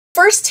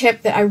first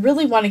tip that I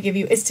really want to give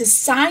you is to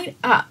sign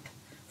up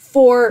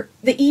for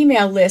the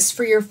email list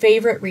for your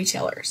favorite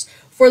retailers.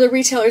 For the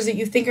retailers that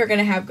you think are going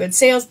to have good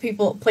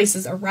salespeople,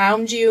 places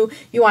around you,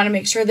 you want to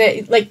make sure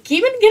that, like,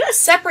 even get a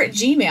separate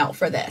Gmail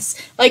for this.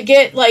 Like,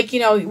 get, like, you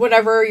know,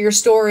 whatever your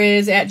store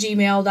is at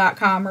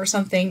gmail.com or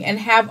something, and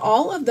have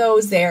all of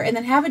those there, and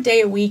then have a day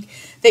a week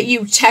that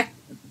you check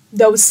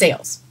those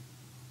sales.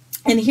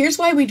 And here's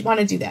why we want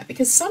to do that,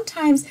 because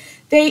sometimes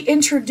they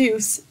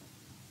introduce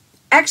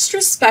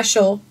extra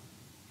special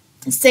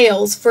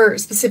sales for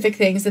specific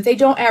things that they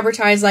don't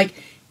advertise, like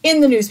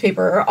in the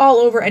newspaper or all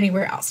over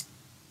anywhere else.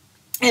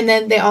 And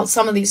then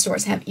some of these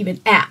stores have even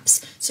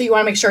apps. So you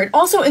want to make sure. And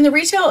also in the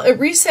Reseller's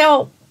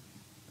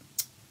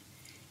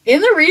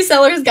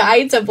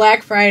Guide to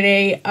Black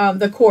Friday,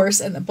 the course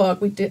and the book,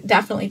 we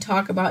definitely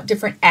talk about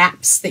different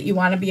apps that you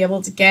want to be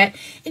able to get.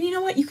 And you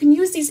know what? You can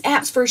use these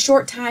apps for a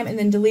short time and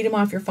then delete them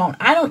off your phone.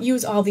 I don't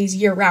use all these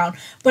year round,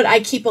 but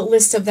I keep a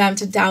list of them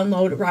to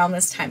download around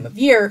this time of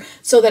year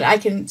so that I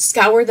can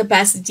scour the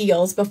best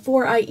deals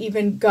before I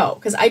even go.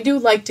 Because I do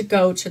like to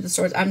go to the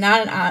stores. I'm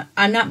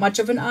not much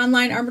of an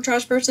online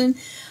arbitrage person.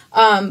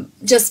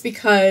 Just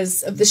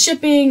because of the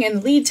shipping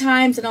and lead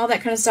times and all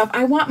that kind of stuff.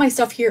 I want my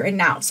stuff here and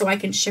now so I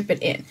can ship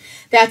it in.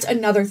 That's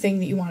another thing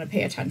that you want to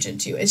pay attention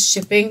to, is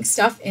shipping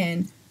stuff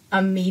in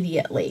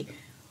immediately.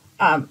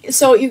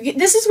 So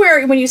this is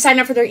where when you sign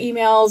up for their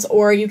emails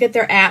or you get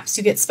their apps,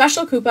 you get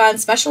special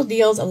coupons, special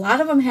deals. A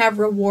lot of them have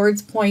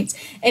rewards points.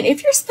 And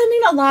if you're spending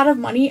a lot of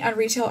money on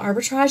retail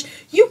arbitrage,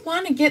 you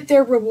want to get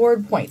their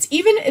reward points.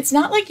 Even it's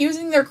not like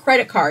using their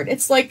credit card.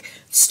 It's like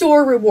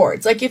store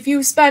rewards. Like if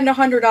you spend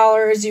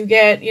 $100, you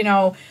get, you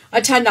know,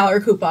 a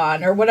 $10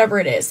 coupon or whatever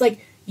it is.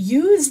 Like,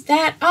 use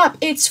that up.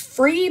 It's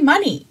free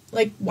money.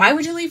 Like, why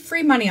would you leave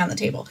free money on the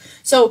table?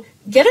 So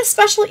get a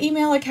special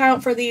email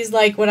account for these,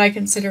 like what I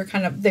consider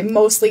kind of, they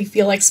mostly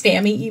feel like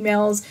spammy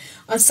emails.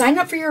 Sign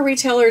up for your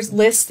retailers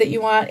list that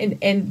you want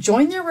and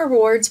join their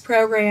rewards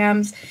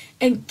programs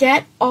and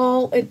get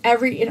all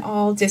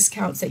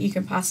discounts that you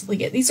can possibly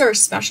get. These are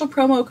special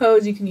promo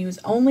codes you can use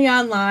only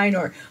online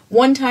or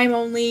one time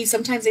only.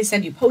 Sometimes they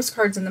send you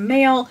postcards in the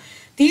mail.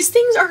 These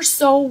things are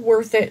so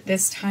worth it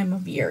this time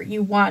of year.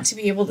 You want to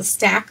be able to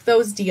stack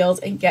those deals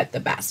and get the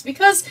best,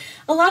 because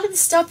a lot of the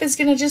stuff is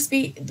going to just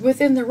be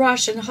within the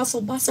rush and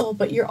hustle bustle,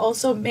 but you're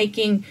also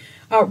making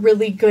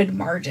really good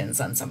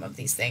margins on some of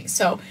these things.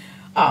 So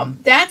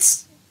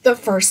that's the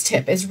first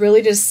tip, is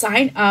really to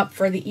sign up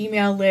for the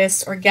email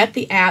list or get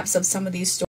the apps of some of these stores.